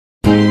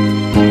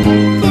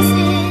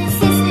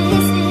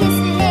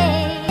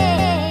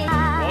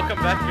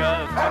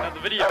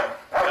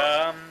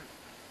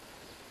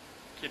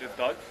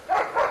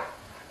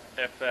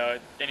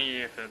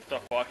so it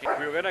stopped barking.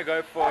 We were gonna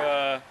go for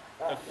a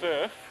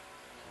surf,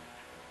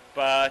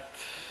 but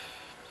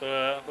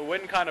the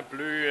wind kind of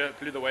blew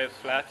the waves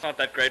flat. It's not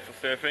that great for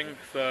surfing,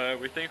 so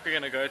we think we're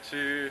gonna go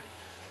to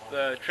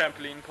the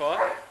trampoline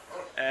park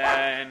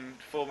and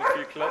film a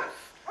few clips.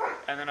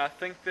 And then I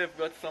think they've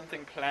got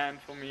something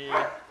planned for me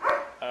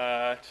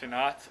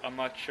tonight. I'm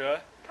not sure,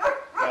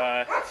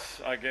 but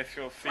I guess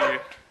you'll see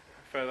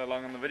further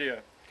along in the video.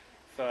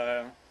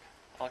 So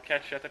I'll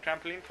catch you at the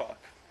trampoline park.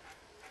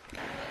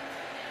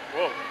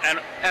 Whoa,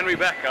 and we're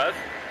back, guys.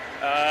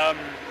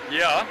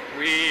 Yeah,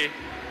 we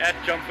at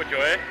Jump for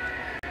Joy,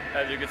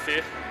 as you can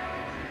see.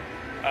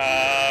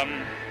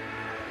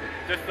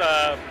 Just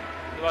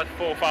about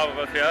 4 or 5 of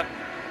us here.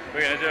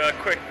 We're gonna do a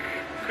quick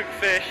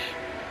sesh,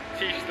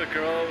 teach the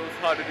girls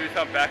how to do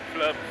some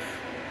backflips.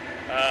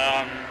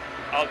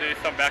 I'll do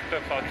some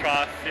backflips. I'll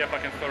try see if I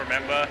can still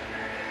remember,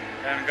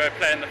 and go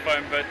play in the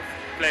foam bits,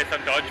 play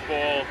some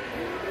dodgeball,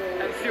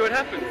 and see what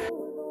happens.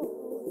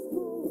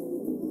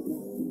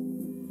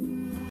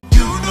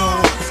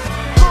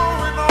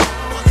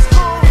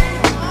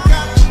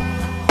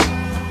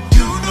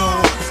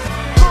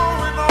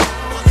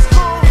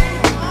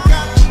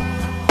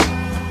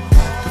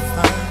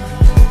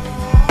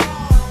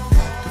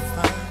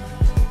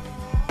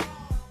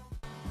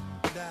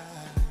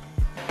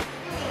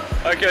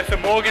 Okay, so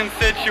Morgan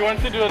said she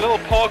wants to do a little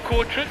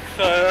parkour trick,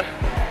 so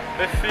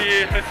let's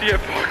see a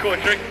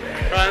parkour trick.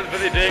 Ryan's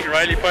busy doing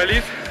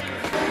roly-polies.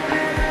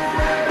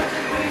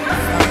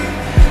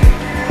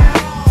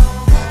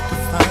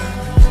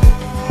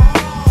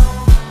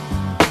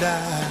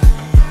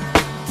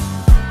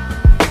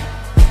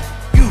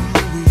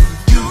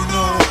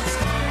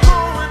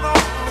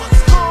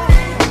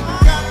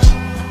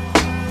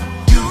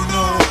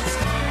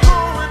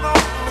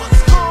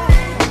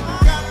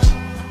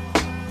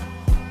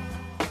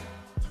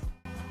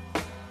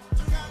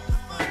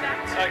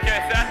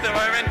 Okay, so at the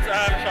moment,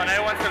 Shanae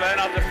wants to learn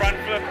how to front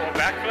flip or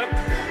back flip.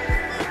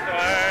 So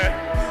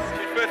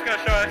she's first going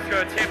to show us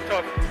her attempt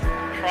of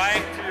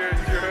trying to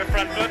do her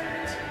front flip,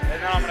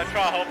 and then I'm going to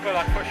try to help her,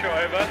 like push her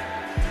over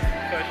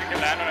so she can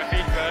land on her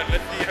feet. But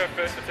let's see her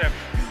first attempt.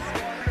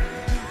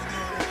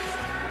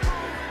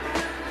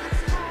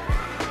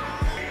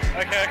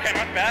 Okay,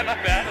 not bad.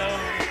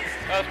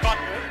 That was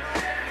quite good.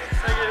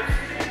 The thing is,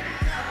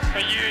 so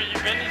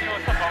you're bending your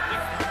top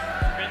optics,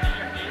 bending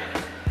your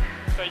knees.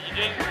 So you're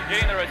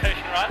doing the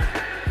rotation right,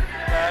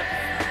 but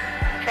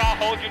try to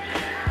hold your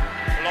knee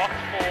locked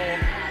for a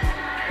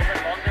bit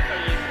longer, so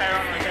you carry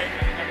on rotating,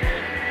 and then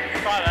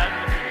try that,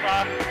 and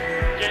try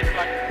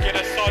get a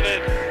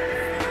solid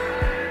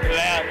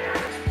land.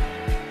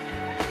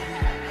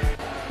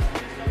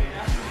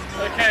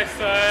 Okay,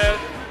 so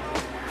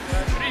the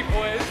 3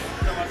 boys,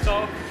 so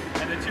myself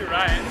and the 2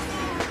 Ryans,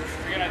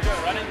 we're gonna do a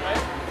running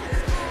race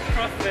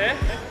across there,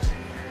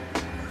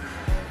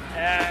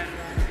 and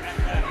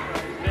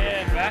there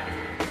and back,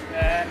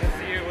 and let's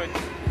see who wins.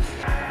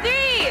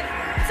 3,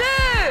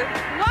 2,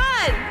 1.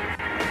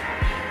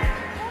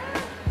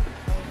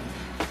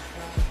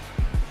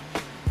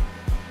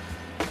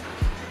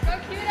 Go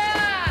Cuda!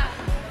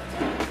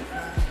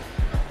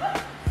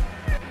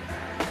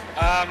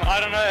 I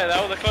don't know,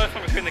 that was a close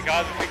one between the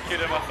guys between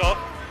Cuda and myself.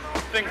 I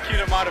think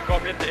Cuda might have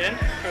got me at the end.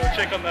 We'll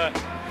check on the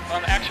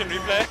action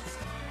replay.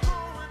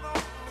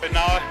 But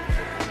now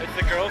it's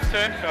the girls'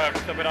 turn, so I'm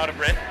just a bit out of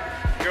breath.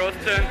 Girls'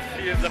 turn to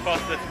see who's the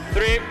fastest.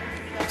 3,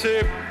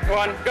 2,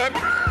 1, go!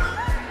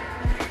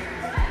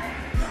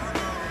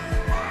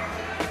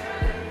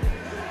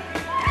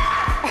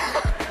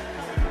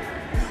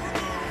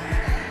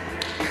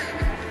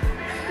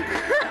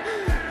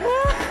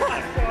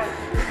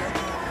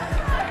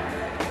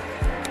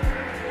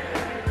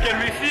 Can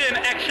we see an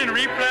action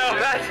replay of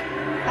that?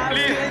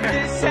 Please. How did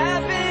this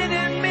happen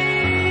to me?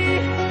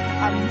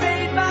 I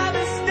made my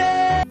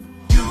mistake.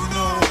 You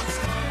know what's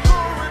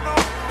going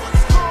on,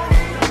 what's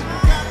going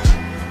on.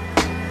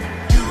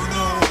 You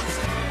know what's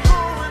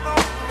going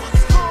on,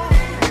 what's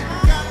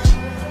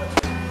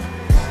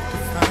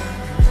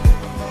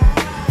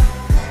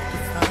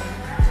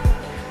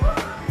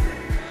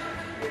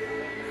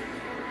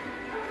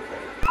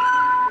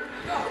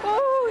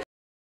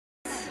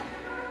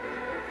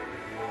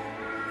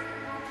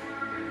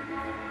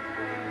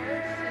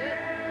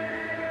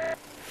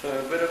So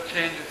a bit of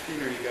change of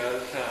scenery,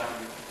 guys.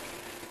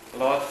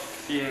 Last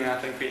scene I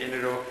think we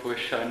ended off with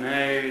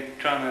Shanae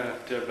trying to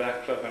do a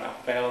backflip, and I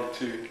failed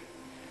to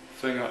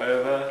swing her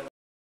over,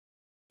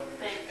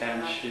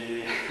 and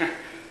she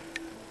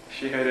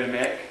she hurt her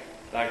neck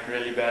like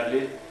really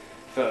badly,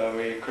 so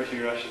we quickly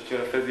rushed her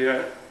to a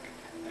physio,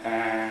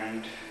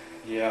 and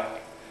yeah,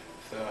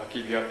 so I'll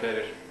keep you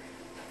updated.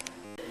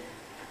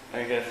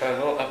 Okay, so a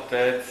little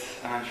updates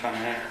on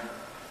Shanae.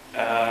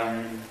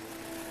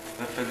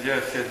 The physio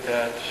said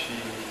that she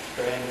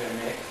sprained her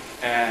neck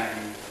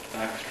and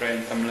like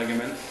strained some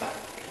ligaments, like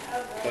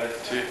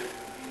close to,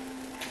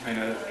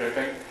 the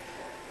stripping.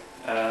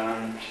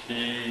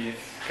 She's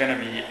gonna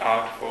be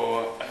out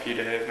for a few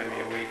days,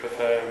 maybe a week or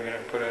so. We're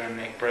gonna put her in a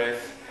neck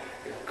brace.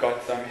 We've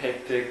got some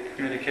hectic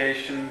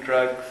medication,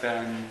 drugs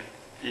and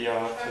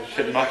Yeah, so it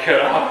should knock it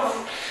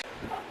out.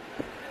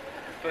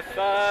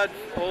 Besides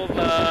all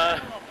the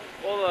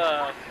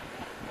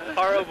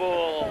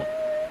horrible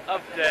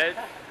updates,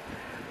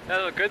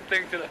 that's a good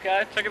thing to look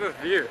at. Check at this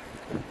view.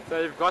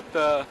 So you've got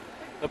the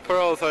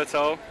Pearls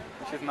Hotel,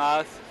 which is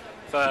nice.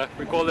 So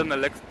we call them the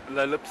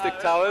lipstick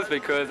towers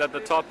because at the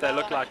top they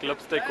look like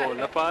lipstick or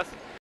lip ice.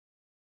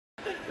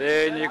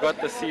 Then you got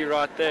the sea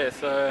right there.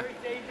 So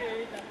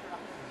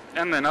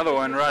and another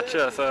one right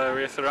here. So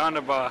we're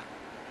surrounded by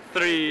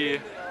 3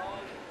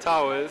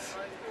 towers,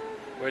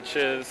 which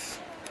is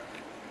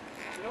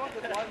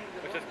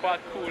quite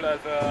cool as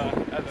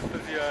a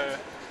physio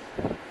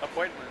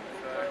appointment.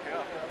 So,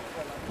 yeah.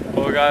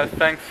 Well guys,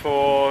 thanks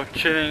for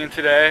tuning in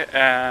today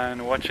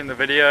and watching the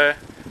video.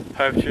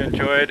 Hope you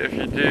enjoyed. If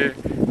you do,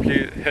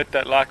 please hit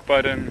that like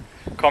button,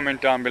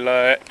 comment down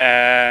below,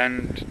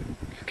 and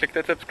click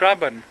that subscribe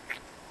button.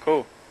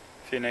 Cool.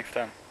 See you next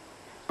time.